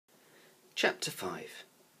Chapter 5.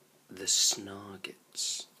 The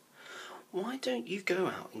Snargets. "Why don't you go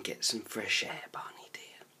out and get some fresh air, Barney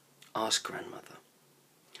dear?" asked Grandmother.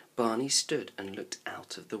 Barney stood and looked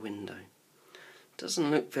out of the window. "Doesn't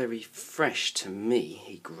look very fresh to me,"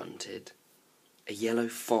 he grunted. A yellow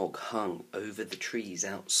fog hung over the trees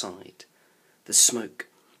outside. The smoke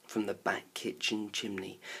from the back kitchen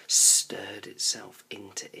chimney stirred itself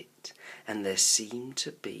into it, and there seemed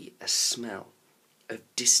to be a smell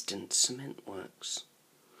of distant cement works.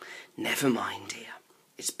 "Never mind, dear.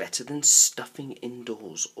 It's better than stuffing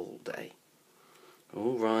indoors all day."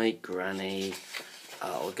 "All right, Granny.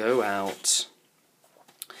 I'll go out."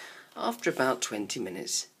 After about 20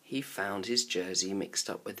 minutes, he found his jersey mixed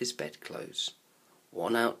up with his bedclothes.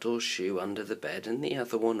 One outdoor shoe under the bed and the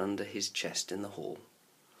other one under his chest in the hall.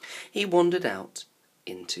 He wandered out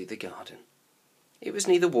into the garden. It was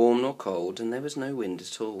neither warm nor cold, and there was no wind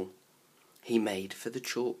at all. He made for the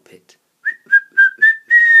chalk pit,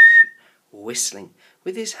 whistling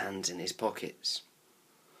with his hands in his pockets.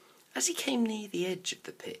 As he came near the edge of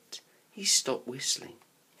the pit, he stopped whistling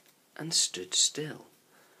and stood still.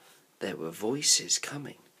 There were voices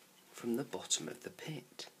coming from the bottom of the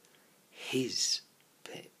pit. His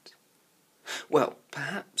pit. Well,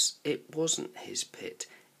 perhaps it wasn't his pit.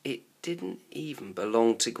 It didn't even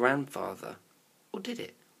belong to Grandfather. Or did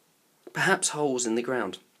it? Perhaps holes in the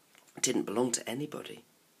ground didn't belong to anybody.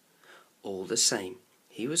 All the same,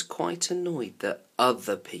 he was quite annoyed that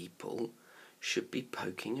other people should be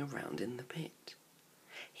poking around in the pit.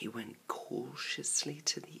 He went cautiously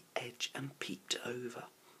to the edge and peeped over.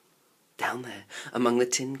 Down there, among the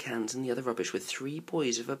tin cans and the other rubbish, were 3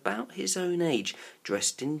 boys of about his own age,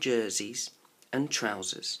 dressed in jerseys and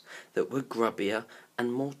trousers that were grubbier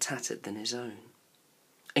and more tattered than his own,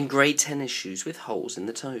 and grey tennis shoes with holes in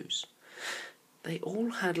the toes. They all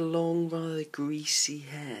had long, rather greasy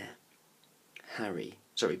hair.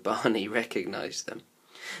 Barney recognised them.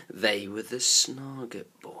 They were the Snarget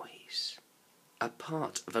boys, a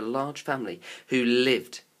part of a large family who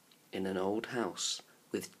lived in an old house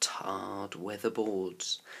with tarred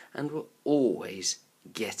weatherboards and were always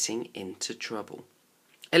getting into trouble.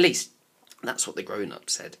 At least, that's what the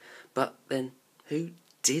grown-ups said. But then, who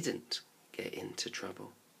didn't get into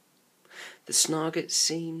trouble? The Snargets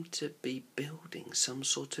seemed to be building some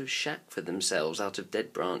sort of shack for themselves out of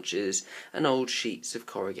dead branches and old sheets of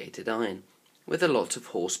corrugated iron, with a lot of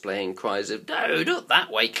horseplay and cries of, "No, not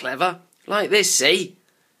that way, Clever. Like this, see?"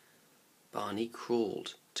 Barney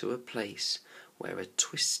crawled to a place where a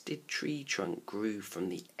twisted tree trunk grew from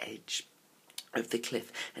the edge of the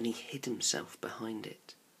cliff, and he hid himself behind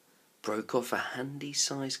it, broke off a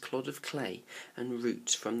handy-sized clod of clay and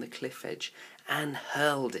roots from the cliff edge, and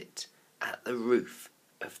hurled it at the roof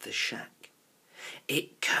of the shack.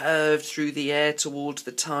 It curved through the air towards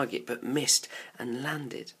the target, but missed and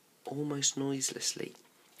landed almost noiselessly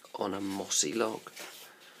on a mossy log.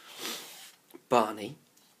 Barney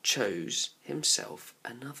chose himself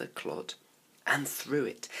another clod and threw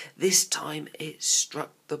it. This time it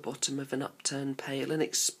struck the bottom of an upturned pail and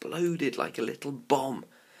exploded like a little bomb,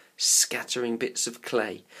 scattering bits of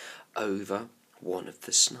clay over one of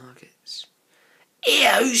the Snargets.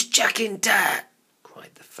 "Here, who's chucking dirt?"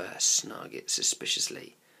 cried the first Snarget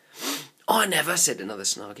suspiciously. "I never," said another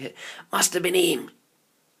Snarget. "Must have been him,"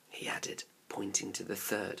 he added, pointing to the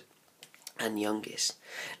third and youngest.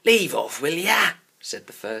 "Leave off, will ya?" said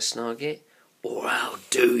the first Snarget, "or I'll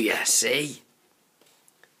do ya, see?"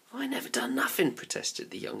 "I never done nothing,"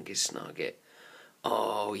 protested the youngest Snarget.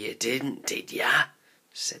 "Oh, you didn't, did ya?"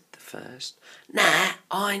 said the first. "Nah,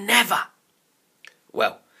 I never."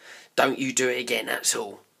 "Well, don't you do it again, that's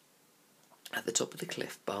all." At the top of the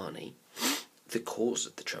cliff, Barney, the cause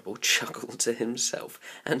of the trouble, chuckled to himself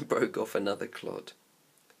and broke off another clod.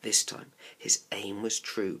 This time his aim was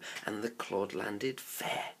true, and the clod landed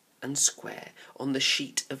fair and square on the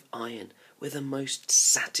sheet of iron with a most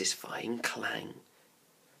satisfying clang.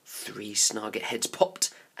 3 Snarget heads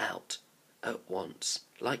popped out at once,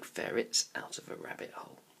 like ferrets out of a rabbit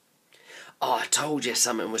hole. "I told you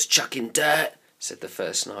someone was chucking dirt," said the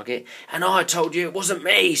first Snarget. "And I told you it wasn't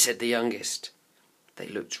me," said the youngest. They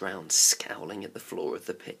looked round, scowling at the floor of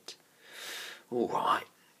the pit. "All right,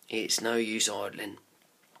 it's no use idling.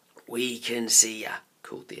 We can see ya,"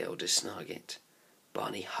 called the eldest Snarget.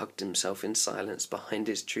 Barney hugged himself in silence behind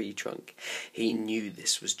his tree trunk. He knew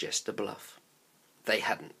this was just a bluff. They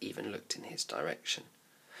hadn't even looked in his direction.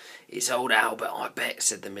 "It's old Albert, I bet,"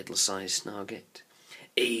 said the middle-sized Snarget.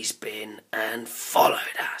 "He's been and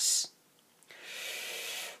followed us."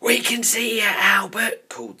 "We can see you, Albert,"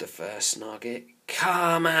 called the first Snarget.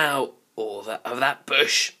 "Come out of that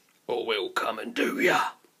bush, or we'll come and do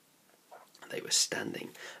ya." They were standing,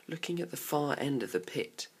 looking at the far end of the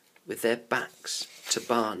pit, with their backs to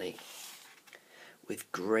Barney.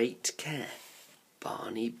 With great care,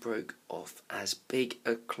 Barney broke off as big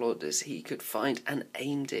a clod as he could find and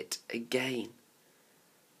aimed it again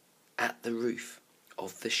at the roof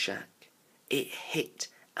of the shack. It hit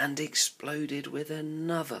and exploded with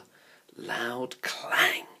another loud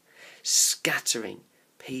clang, scattering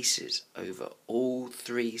pieces over all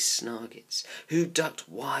three Snargits, who ducked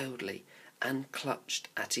wildly and clutched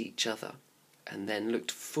at each other, and then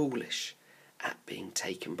looked foolish at being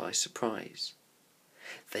taken by surprise.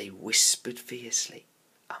 They whispered fiercely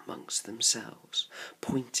amongst themselves,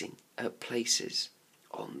 pointing at places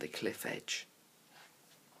on the cliff edge.